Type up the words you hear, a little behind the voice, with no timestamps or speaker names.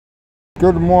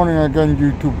Good morning again,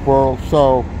 YouTube world.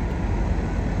 So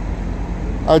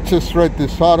I just read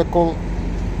this article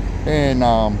and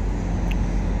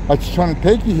I just want to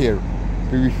take you here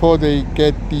before they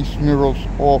get these murals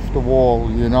off the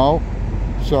wall, you know.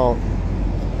 So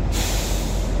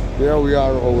there we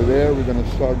are over there. We're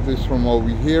gonna start this from over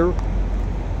here,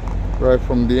 right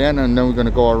from the end, and then we're gonna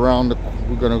go around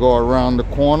the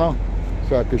corner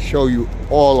so I can show you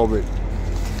all of it.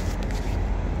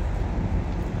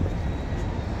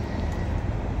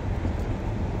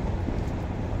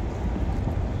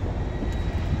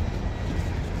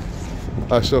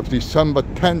 As of December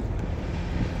 10th,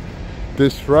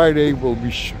 this Friday will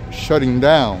be shutting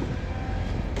down.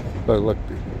 But look,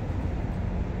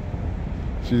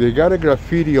 see, they got a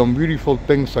graffiti on beautiful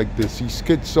things like this. These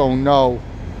kids don't know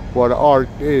what art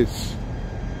is.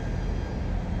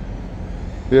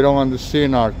 They don't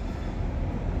understand art.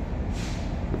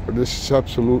 But this is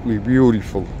absolutely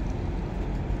beautiful.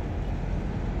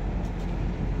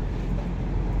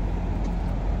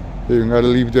 They even gotta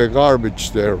leave their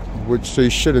garbage there, which they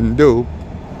shouldn't do.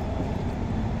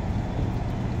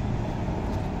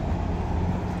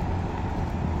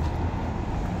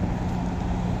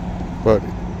 But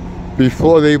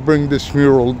before they bring this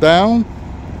mural down,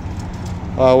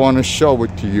 I want to show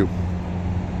it to you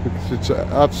because it's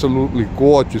absolutely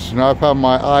gorgeous, and I've had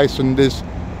my eyes on this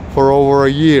for over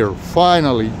a year.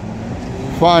 Finally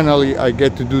I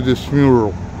get to do this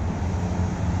mural.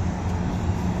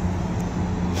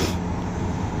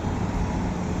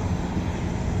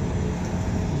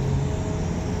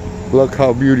 Look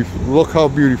how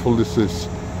beautiful this is.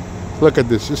 Look at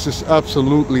this. This is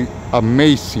absolutely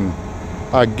amazing.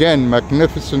 Again,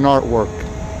 magnificent artwork.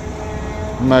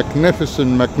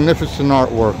 Magnificent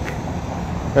artwork.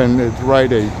 And it's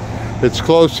Rite Aid. It's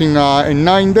closing in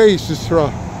 9 days. It's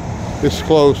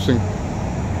closing.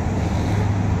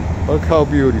 Look how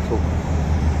beautiful.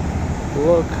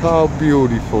 Look how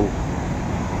beautiful.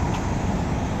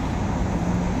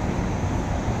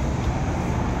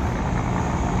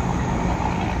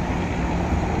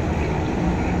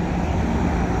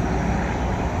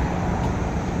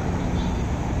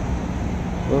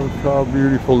 Look how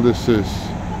beautiful this is.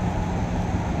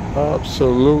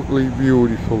 Absolutely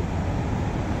beautiful.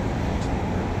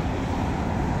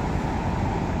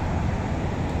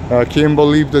 I can't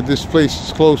believe that this place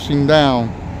is closing down.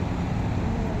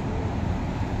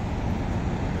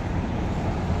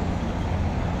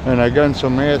 And again,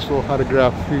 some asshole had a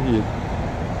graffiti it.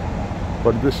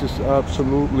 But this is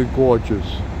absolutely gorgeous.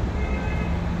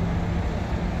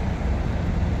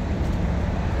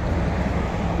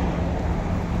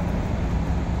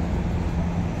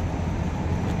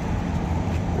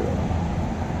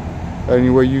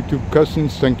 Anyway, YouTube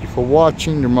cousins, thank you for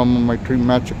watching. Remember my 3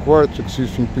 magic words: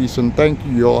 excuse me, peace, and thank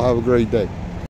you. You all have a great day.